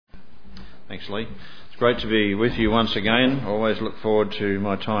Thanks, Lee. It's great to be with you once again. I always look forward to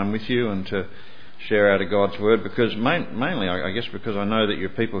my time with you and to share out of God's Word, because mainly, I guess, because I know that you're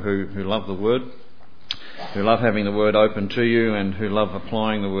people who love the Word, who love having the Word open to you, and who love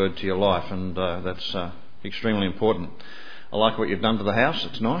applying the Word to your life, and that's extremely important. I like what you've done to the house.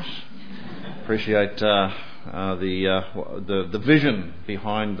 It's nice. Appreciate the vision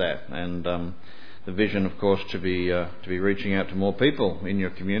behind that, and the vision, of course, to be reaching out to more people in your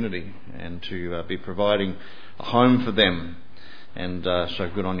community and to be providing a home for them. And so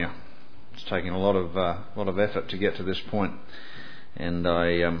good on you. It's taken a lot of effort to get to this point, and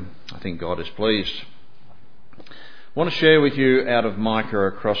I think God is pleased. I want to share with you out of Micah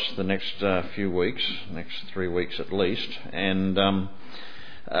across the next few weeks, next 3 weeks at least. And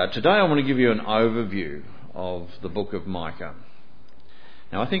today I want to give you an overview of the book of Micah.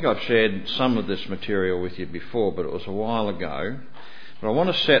 Now, I think I've shared some of this material with you before, but it was a while ago. But I want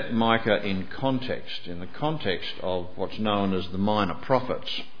to set Micah in the context of what's known as the minor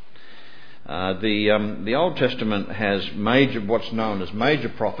prophets. The Old Testament has what's known as major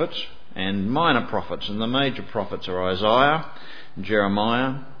prophets and minor prophets, and the major prophets are Isaiah,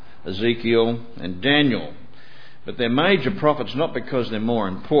 Jeremiah, Ezekiel and Daniel. But they're major prophets not because they're more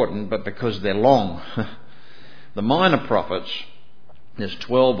important, but because they're long. The minor prophets, there's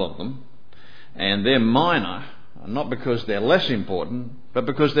 12 of them, and they're minor, not because they're less important, but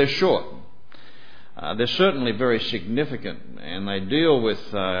because they're short. They're certainly very significant, and they deal with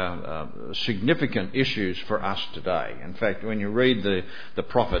significant issues for us today. In fact, when you read the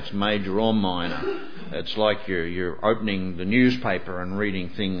prophets, major or minor, it's like you're opening the newspaper and reading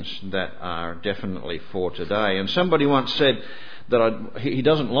things that are definitely for today. And somebody once said that he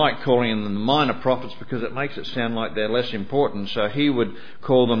doesn't like calling them the minor prophets because it makes it sound like they're less important, so he would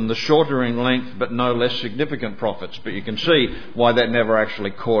call them the shorter in length but no less significant prophets. But you can see why that never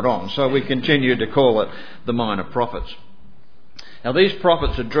actually caught on, so we continue to call it the minor prophets. Now, these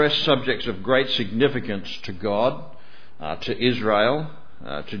prophets address subjects of great significance to God, to Israel,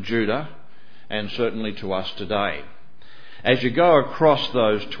 to Judah, and certainly to us today. As you go across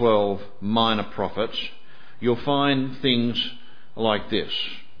those 12 minor prophets, you'll find things like this.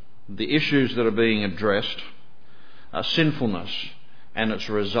 The issues that are being addressed are sinfulness and its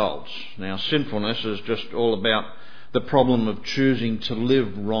results. Now, sinfulness is just all about the problem of choosing to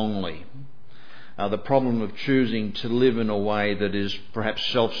live wrongly, the problem of choosing to live in a way that is perhaps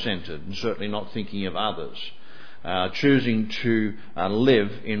self-centred and certainly not thinking of others, choosing to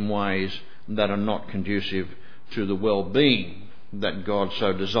live in ways that are not conducive to the well-being that God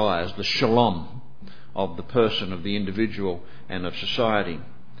so desires, the shalom of the person, of the individual and of society.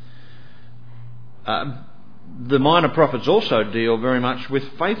 The minor prophets also deal very much with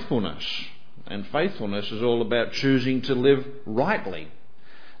faithfulness, and faithfulness is all about choosing to live rightly,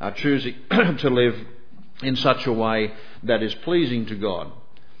 choosing to live in such a way that is pleasing to God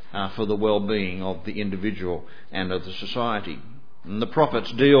for the well-being of the individual and of the society. And the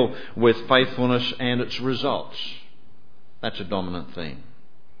prophets deal with faithfulness and its results. That's a dominant theme.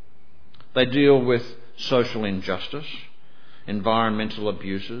 They deal with social injustice, environmental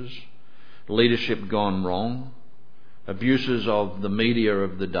abuses, leadership gone wrong, abuses of the media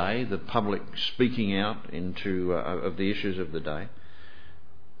of the day, the public speaking out into of the issues of the day.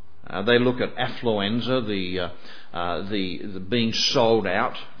 They look at affluenza, the being sold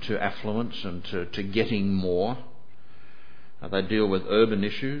out to affluence and to getting more. They deal with urban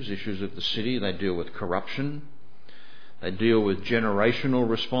issues of the city. They deal with corruption. They deal with generational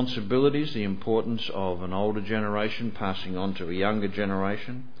responsibilities, the importance of an older generation passing on to a younger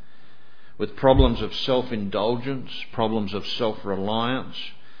generation, with problems of self-indulgence, problems of self-reliance.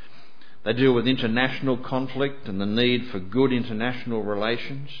 They deal with international conflict and the need for good international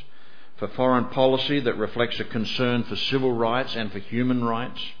relations, for foreign policy that reflects a concern for civil rights and for human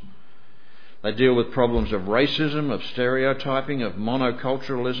rights. They deal with problems of racism, of stereotyping, of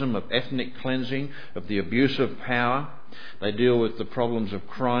monoculturalism, of ethnic cleansing, of the abuse of power. They deal with the problems of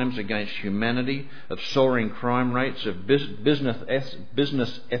crimes against humanity, of soaring crime rates, of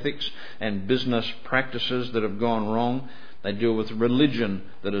business ethics and business practices that have gone wrong. They deal with religion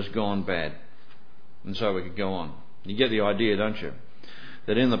that has gone bad. And so we could go on. You get the idea, don't you?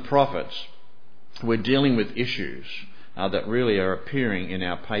 That in the prophets, we're dealing with issues that really are appearing in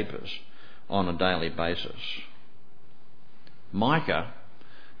our papers on a daily basis. Micah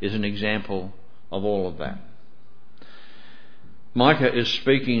is an example of all of that. Micah is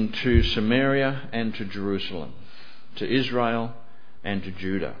speaking to Samaria and to Jerusalem, to Israel and to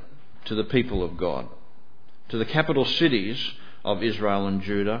Judah, to the people of God, to the capital cities of Israel and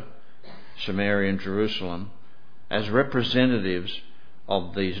Judah, Samaria and Jerusalem, as representatives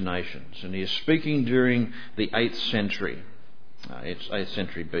of these nations. And he is speaking during the 8th century. It's 8th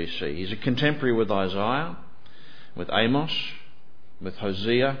century BC. He's a contemporary with Isaiah, with Amos, with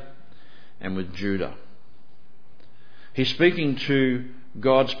Hosea, and with Judah. He's speaking to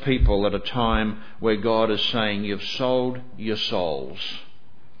God's people at a time where God is saying, you've sold your souls.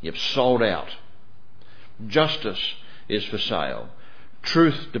 You've sold out. Justice is for sale.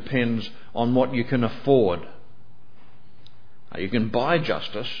 Truth depends on what you can afford. You can buy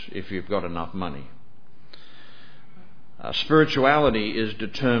justice if you've got enough money. Spirituality is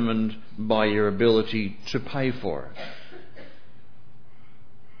determined by your ability to pay for it.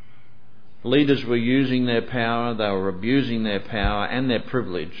 Leaders were using their power, they were abusing their power and their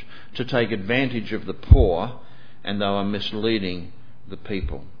privilege to take advantage of the poor, and they were misleading the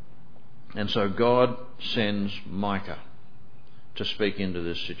people. And so God sends Micah to speak into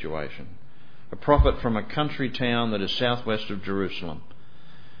this situation. A prophet from a country town that is southwest of Jerusalem.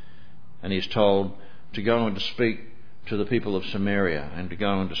 And he's told to go and to speak to the people of Samaria and to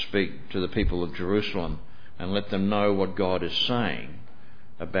go and to speak to the people of Jerusalem and let them know what God is saying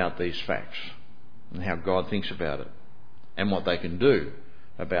about these facts and how God thinks about it and what they can do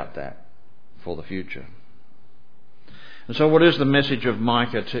about that for the future. And so what is the message of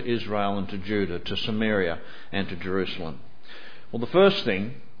Micah to Israel and to Judah, to Samaria and to Jerusalem? Well, the first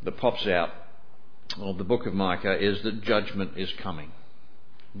thing that pops out of the book of Micah is that judgment is coming.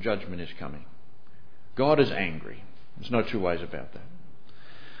 Judgment is coming. God is angry. There's no two ways about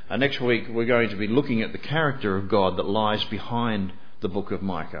that. Next week we're going to be looking at the character of God that lies behind the book of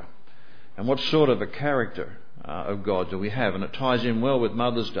Micah. And what sort of a character of God do we have? And it ties in well with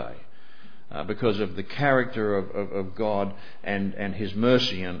Mother's Day because of the character of God and His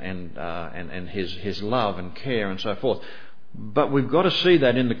mercy and His love and care and so forth. But we've got to see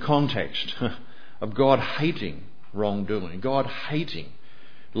that in the context of God hating wrongdoing, God hating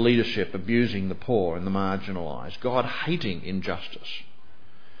leadership abusing the poor and the marginalised, God hating injustice.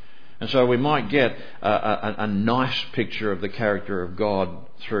 And so we might get a nice picture of the character of God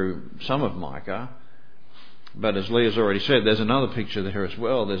through some of Micah, but as Leah's already said, there's another picture there as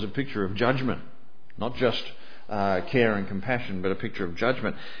well. There's a picture of judgment, not just care and compassion, but a picture of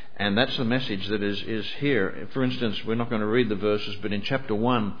judgment. And that's the message that is here. For instance, we're not going to read the verses, but in chapter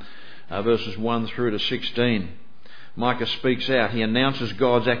 1, verses 1 through to 16, Micah speaks out. He announces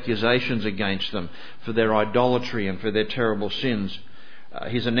God's accusations against them for their idolatry and for their terrible sins.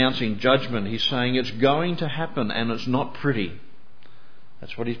 He's announcing judgment. He's saying it's going to happen and it's not pretty.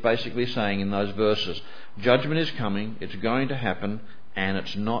 That's what he's basically saying in those verses. Judgment is coming, it's going to happen, and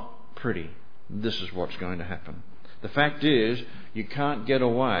it's not pretty. This is what's going to happen. The fact is, you can't get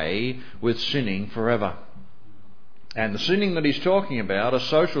away with sinning forever. And the sinning that he's talking about are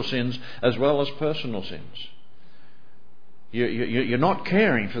social sins as well as personal sins. You're not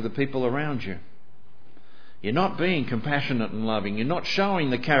caring for the people around you. You're not being compassionate and loving. You're not showing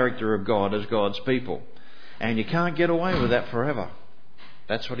the character of God as God's people. And you can't get away with that forever.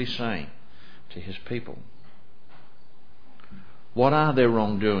 That's what he's saying to his people. What are their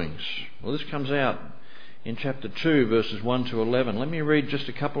wrongdoings? Well, this comes out in chapter 2, verses 1 to 11. Let me read just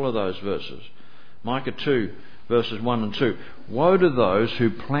a couple of those verses. Micah 2, verses 1 and 2. Woe to those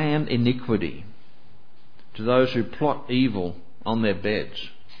who plan iniquity, to those who plot evil on their beds.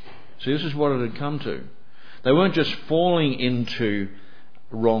 See, this is what it had come to. They weren't just falling into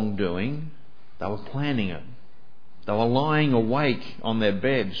wrongdoing, they were planning it. They were lying awake on their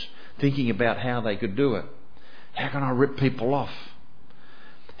beds, thinking about how they could do it. How can I rip people off?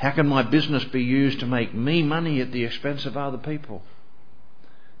 How can my business be used to make me money at the expense of other people?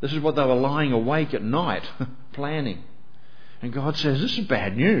 This is what they were lying awake at night, planning. And God says, this is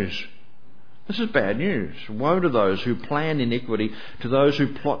bad news. This is bad news. Woe to those who plan iniquity, to those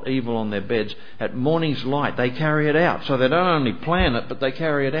who plot evil on their beds. At morning's light, they carry it out. So they don't only plan it, but they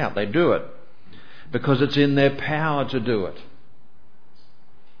carry it out. They do it because it's in their power to do it.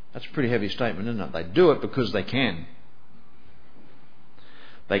 That's a pretty heavy statement, isn't it? They do it because they can.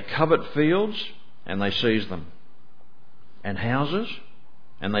 They covet fields and they seize them, and houses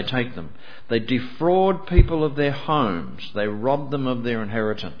and they take them. They defraud people of their homes. They rob them of their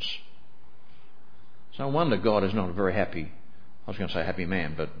inheritance. So I wonder God is not a very happy, I was going to say happy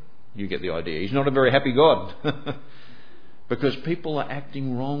man, but you get the idea. He's not a very happy God. Because people are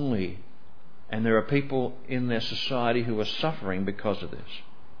acting wrongly. And there are people in their society who are suffering because of this.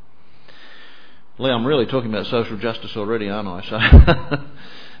 Lee, I'm really talking about social justice already, aren't I?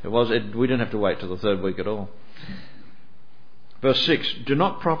 So we didn't have to wait till the third week at all. Verse 6, do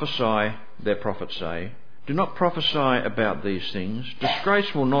not prophesy, their prophets say. Do not prophesy about these things.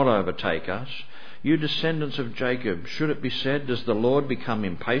 Disgrace will not overtake us. You descendants of Jacob, should it be said, does the Lord become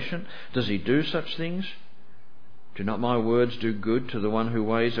impatient? Does he do such things? Do not my words do good to the one whose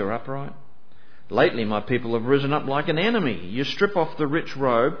ways are upright? Lately my people have risen up like an enemy. You strip off the rich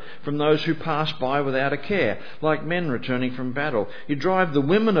robe from those who pass by without a care, like men returning from battle. You drive the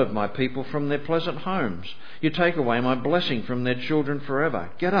women of my people from their pleasant homes. You take away my blessing from their children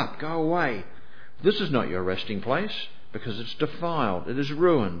forever. Get up, go away. This is not your resting place, because it's defiled, it is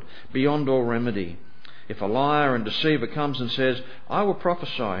ruined, beyond all remedy. If a liar and deceiver comes and says, I will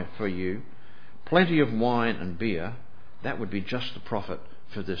prophesy for you, plenty of wine and beer, that would be just the profit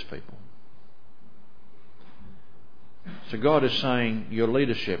for this people. So God is saying your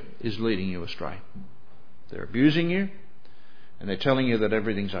leadership is leading you astray. They're abusing you and they're telling you that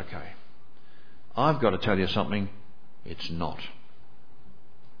everything's okay. I've got to tell you something, it's not.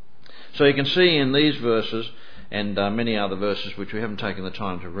 So you can see in these verses and many other verses which we haven't taken the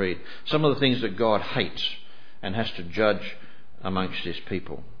time to read, some of the things that God hates and has to judge amongst his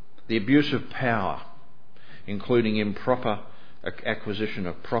people. The abuse of power, including improper acquisition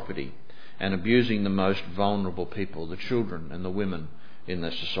of property, and abusing the most vulnerable people, the children and the women in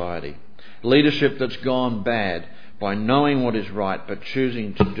their society. Leadership that's gone bad by knowing what is right but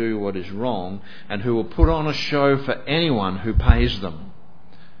choosing to do what is wrong, and who will put on a show for anyone who pays them.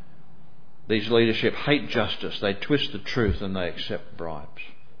 These leadership hate justice, they twist the truth and they accept bribes.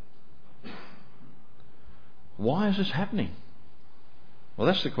 Why is this happening? Well,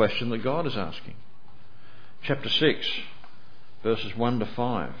 that's the question that God is asking. Chapter 6, verses 1 to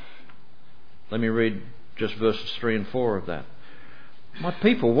 5. Let me read just verses 3 and 4 of that. My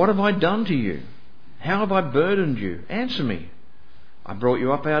people, what have I done to you? How have I burdened you? Answer me. I brought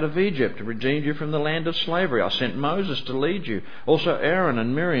you up out of Egypt and redeemed you from the land of slavery. I sent Moses to lead you. Also Aaron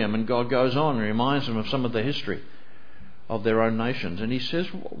and Miriam. And God goes on and reminds them of some of the history of their own nations. And he says,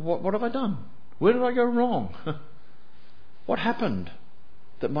 what have I done? Where did I go wrong? What happened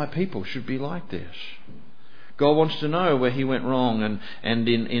that my people should be like this? God wants to know where he went wrong and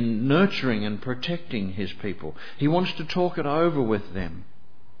in nurturing and protecting his people. He wants to talk it over with them.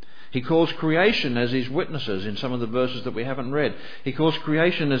 He calls creation as his witnesses in some of the verses that we haven't read. He calls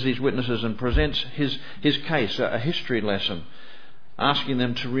creation as his witnesses and presents his case, a history lesson, asking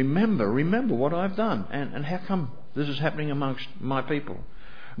them to remember what I've done and how come this is happening amongst my people.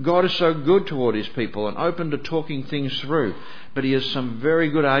 God is so good toward his people and open to talking things through, but he has some very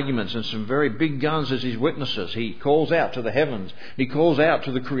good arguments and some very big guns as his witnesses. He calls out to the heavens. He calls out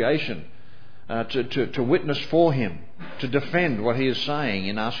to the creation to witness for him, to defend what he is saying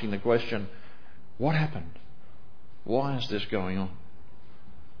in asking the question, what happened? Why is this going on?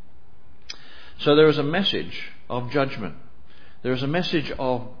 So there is a message of judgment. There is a message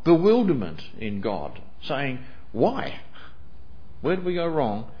of bewilderment in God, saying, why? Where did we go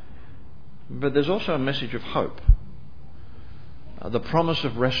wrong? But there's also a message of hope. The promise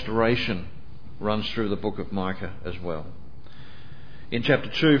of restoration runs through the book of Micah as well. In chapter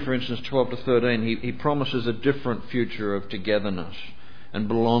 2, for instance, 12 to 13, he promises a different future of togetherness and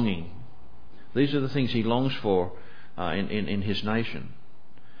belonging. These are the things he longs for in his nation.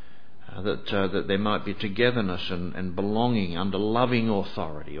 That there might be togetherness and belonging under loving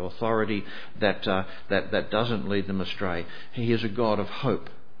authority that doesn't lead them astray. He is a God of hope,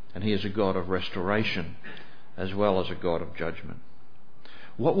 and he is a God of restoration as well as a God of judgment.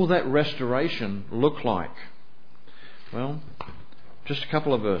 What will that restoration look like? Well, just a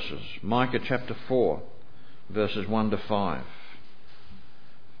couple of verses. Micah chapter 4, verses 1 to 5.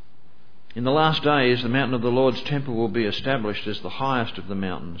 In the last days, the mountain of the Lord's temple will be established as the highest of the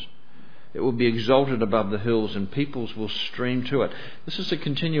mountains. It will be exalted above the hills, and peoples will stream to it. This is a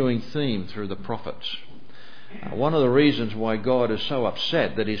continuing theme through the prophets. One of the reasons why God is so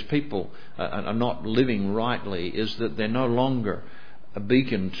upset that his people are not living rightly is that they're no longer a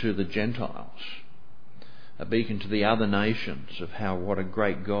beacon to the Gentiles, a beacon to the other nations of what a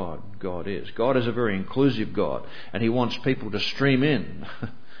great God is. God is a very inclusive God, and he wants people to stream in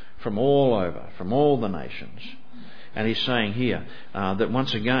from all over, from all the nations. And he's saying here that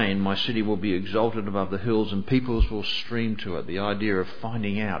once again my city will be exalted above the hills and peoples will stream to it. The idea of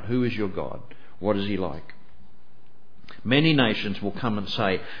finding out who is your God, what is he like. Many nations will come and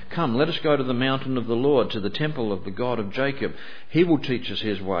say, come, let us go to the mountain of the Lord, to the temple of the God of Jacob. He will teach us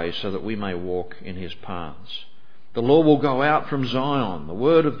his ways so that we may walk in his paths. The law will go out from Zion, the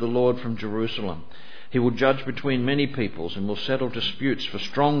word of the Lord from Jerusalem. He will judge between many peoples and will settle disputes for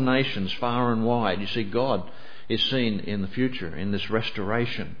strong nations far and wide. You see, God is seen in the future, in this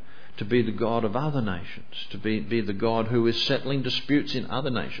restoration, to be the God of other nations, to be the God who is settling disputes in other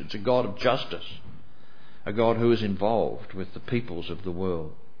nations, a God of justice, a God who is involved with the peoples of the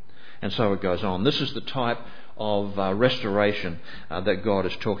world. And so it goes on. This is the type of restoration that God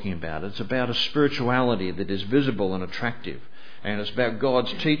is talking about. It's about a spirituality that is visible and attractive. And it's about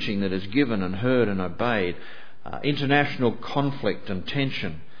God's teaching that is given and heard and obeyed. International conflict and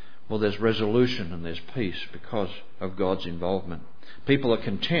tension. Well, there's resolution and there's peace because of God's involvement. People are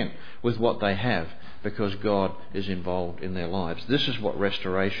content with what they have because God is involved in their lives. This is what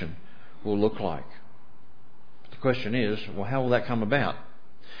restoration will look like. The question is, well, how will that come about?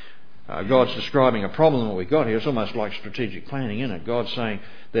 God's describing a problem that we got here. It's almost like strategic planning, isn't it? God's saying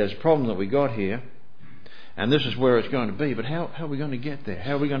there's a problem that we got here, and this is where it's going to be. But how are we going to get there?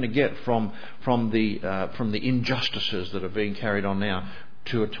 How are we going to get from the injustices that are being carried on now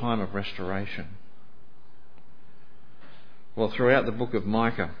to a time of restoration? Well, throughout the book of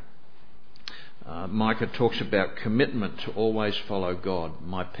Micah, Micah talks about commitment to always follow God.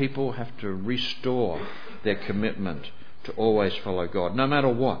 My people have to restore their commitment to always follow God, no matter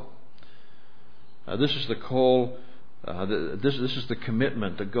what. This is the call, this is the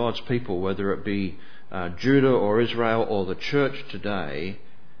commitment that God's people, whether it be Judah or Israel or the church today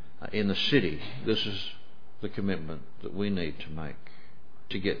in the city, this is the commitment that we need to make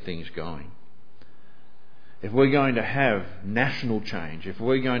to get things going. If we're going to have national change, if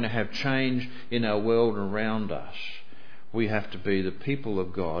we're going to have change in our world around us, we have to be the people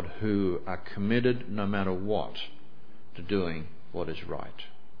of God who are committed, no matter what, to doing what is right,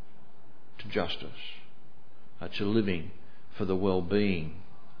 to justice, to living for the well-being,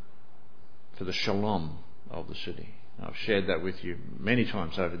 for the shalom of the city. I've shared that with you many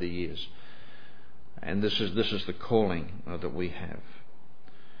times over the years. And this is the calling that we have.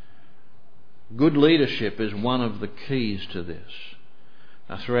 Good leadership is one of the keys to this.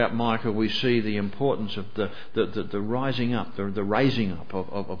 Throughout Micah we see the importance of the rising up, the raising up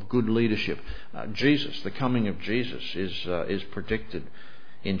of good leadership. Jesus, the coming of Jesus is predicted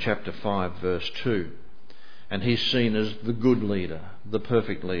in chapter 5 verse 2. And he's seen as the good leader, the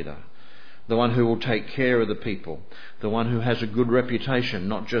perfect leader. The one who will take care of the people. The one who has a good reputation,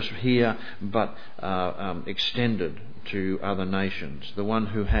 not just here but extended to other nations. The one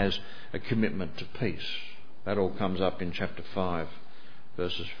who has a commitment to peace. That all comes up in chapter 5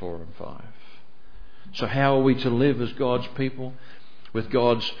 verses 4 and 5. So how are we to live as God's people? With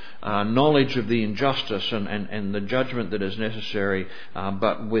God's knowledge of the injustice and the judgment that is necessary,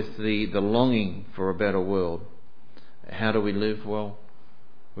 but with the longing for a better world. How do we live? Well,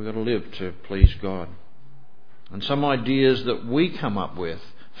 we've got to live to please God. And some ideas that we come up with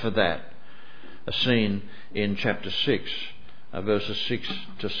for that are seen in chapter 6, verses 6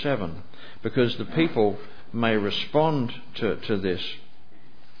 to 7. Because the people may respond to this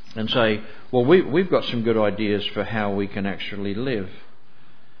and say, well, we've got some good ideas for how we can actually live.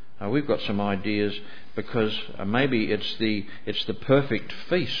 We've got some ideas because maybe it's the perfect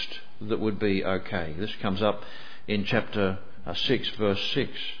feast that would be okay. This comes up in chapter 6 verse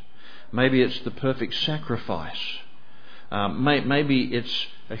 6. Maybe it's the perfect sacrifice. Maybe it's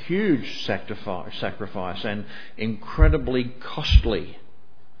a huge sacrifice and incredibly costly.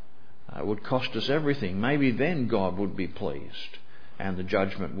 It would cost us everything. Maybe then God would be pleased and the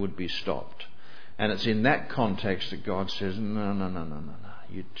judgment would be stopped. And it's in that context that God says, no.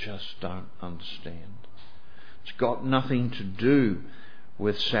 You just don't understand. It's got nothing to do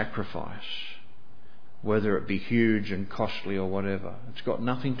with sacrifice, whether it be huge and costly or whatever. It's got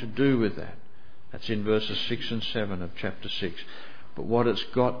nothing to do with that. That's in verses 6 and 7 of chapter 6. But what it's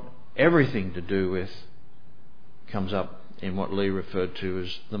got everything to do with comes up in what Lee referred to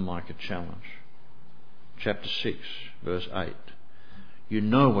as the Micah challenge. Chapter 6, verse 8. You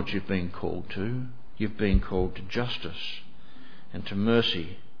know what you've been called to. You've been called to justice and to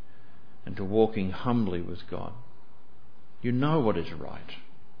mercy and to walking humbly with God. You know what is right.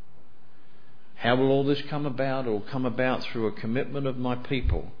 How will all this come about? It will come about through a commitment of my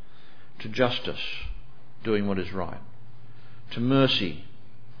people to justice, doing what is right, to mercy,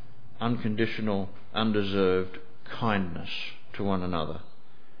 unconditional, undeserved kindness to one another,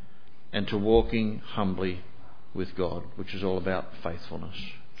 and to walking humbly with God, which is all about faithfulness.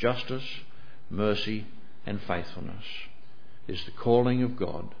 Justice, mercy, and faithfulness is the calling of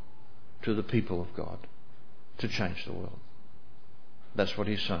God to the people of God to change the world. That's what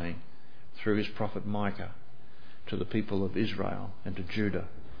he's saying through his prophet Micah to the people of Israel and to Judah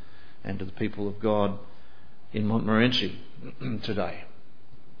and to the people of God in Montmorency today.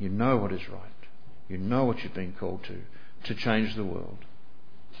 You know what is right. You know what you've been called to change the world.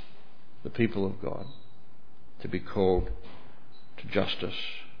 The people of God to be called to justice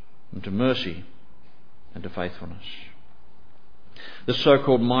and to mercy and to faithfulness. The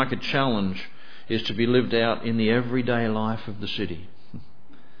so-called Micah challenge is to be lived out in the everyday life of the city.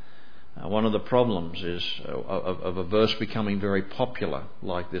 One of the problems is of a verse becoming very popular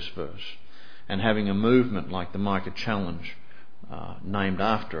like this verse and having a movement like the Micah Challenge named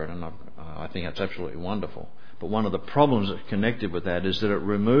after it, and I think that's absolutely wonderful. But one of the problems that's connected with that is that it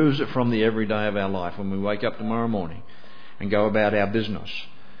removes it from the everyday of our life when we wake up tomorrow morning and go about our business.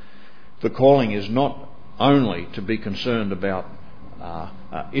 The calling is not only to be concerned about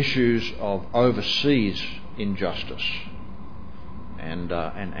issues of overseas injustice and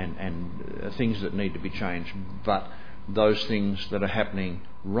things that need to be changed, but those things that are happening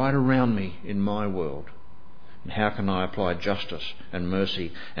right around me in my world. And how can I apply justice and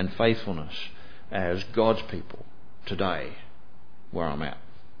mercy and faithfulness as God's people today where I'm at?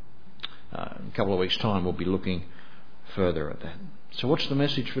 In a couple of weeks' time we'll be looking further at that. So what's the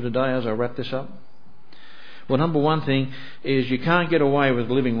message for today as I wrap this up? Well, number one thing is you can't get away with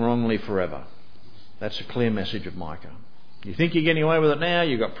living wrongly forever. That's a clear message of Micah. You think you're getting away with it now,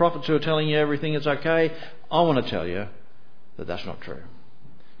 you've got prophets who are telling you everything is okay. I want to tell you that that's not true.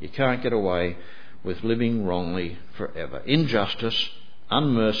 You can't get away with living wrongly forever. Injustice,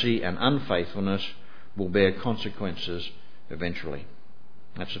 unmercy and unfaithfulness will bear consequences eventually.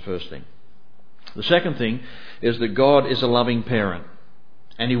 That's the first thing. The second thing is that God is a loving parent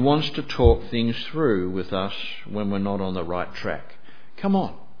and He wants to talk things through with us when we're not on the right track. Come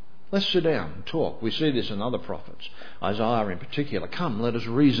on, let's sit down and talk. We see this in other prophets, Isaiah in particular. Come, let us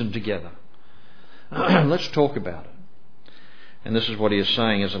reason together. Let's talk about it. And this is what He is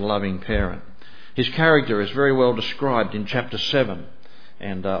saying as a loving parent. His character is very well described in chapter 7,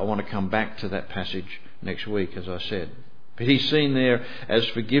 and I want to come back to that passage next week, as I said. But He's seen there as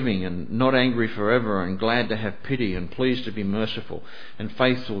forgiving and not angry forever and glad to have pity and pleased to be merciful and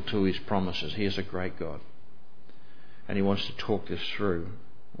faithful to His promises. He is a great God, and He wants to talk this through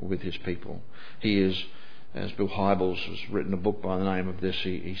with His people. He is, as Bill Hybels has written a book by the name of this,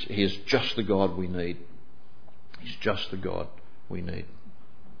 He is just the God we need. He's just the God we need.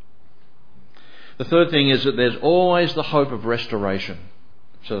 The third thing is that there's always the hope of restoration.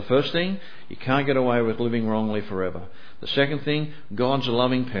 So the first thing, you can't get away with living wrongly forever. The second thing, God's a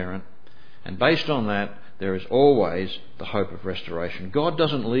loving parent. And based on that, there is always the hope of restoration. God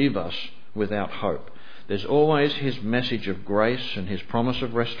doesn't leave us without hope. There's always His message of grace and His promise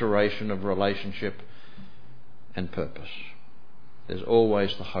of restoration of relationship and purpose. There's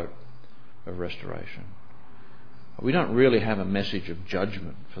always the hope of restoration. We don't really have a message of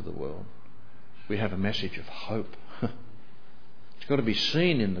judgment for the world. We have a message of hope. It's got to be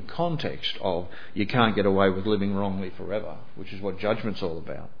seen in the context of you can't get away with living wrongly forever, which is what judgment's all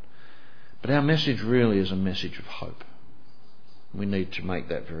about. But our message really is a message of hope. We need to make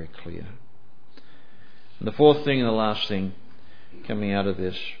that very clear. And the fourth thing and the last thing coming out of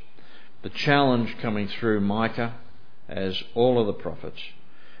this, the challenge coming through Micah, as all of the prophets,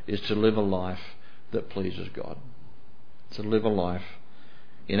 is to live a life that pleases God. To live a life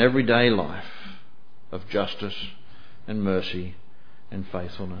in everyday life of justice and mercy and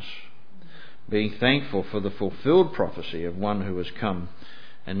faithfulness, being thankful for the fulfilled prophecy of one who has come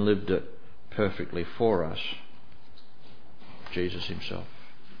and lived it perfectly for us, Jesus Himself.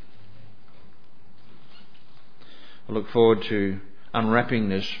 I look forward to unwrapping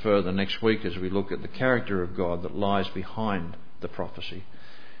this further next week as we look at the character of God that lies behind the prophecy,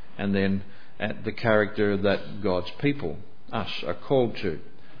 and then at the character that God's people, us, are called to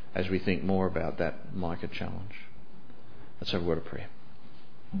as we think more about that Micah challenge. Let's have a word of prayer.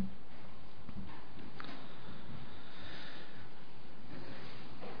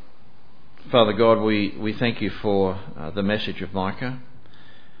 Father God, we thank You for the message of Micah.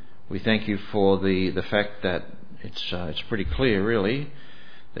 We thank You for the fact that it's pretty clear, really,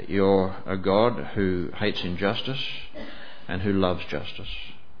 that You're a God who hates injustice and who loves justice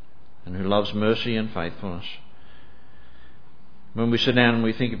and who loves mercy and faithfulness. When we sit down and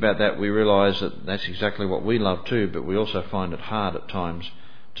we think about that, we realise that that's exactly what we love too, but we also find it hard at times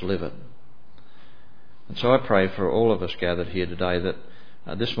to live it. And so I pray for all of us gathered here today that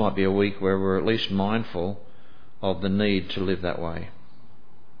this might be a week where we're at least mindful of the need to live that way.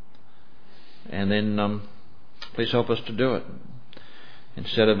 And then please help us to do it.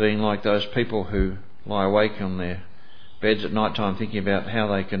 Instead of being like those people who lie awake on their beds at night time thinking about how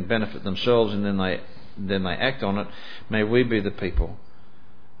they can benefit themselves and then they act on it, may we be the people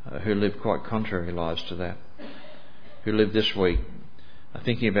who live quite contrary lives to that, who live this week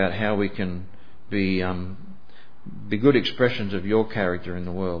thinking about how we can be good expressions of Your character in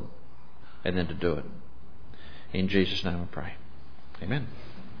the world, and then to do it. In Jesus' name I pray. Amen.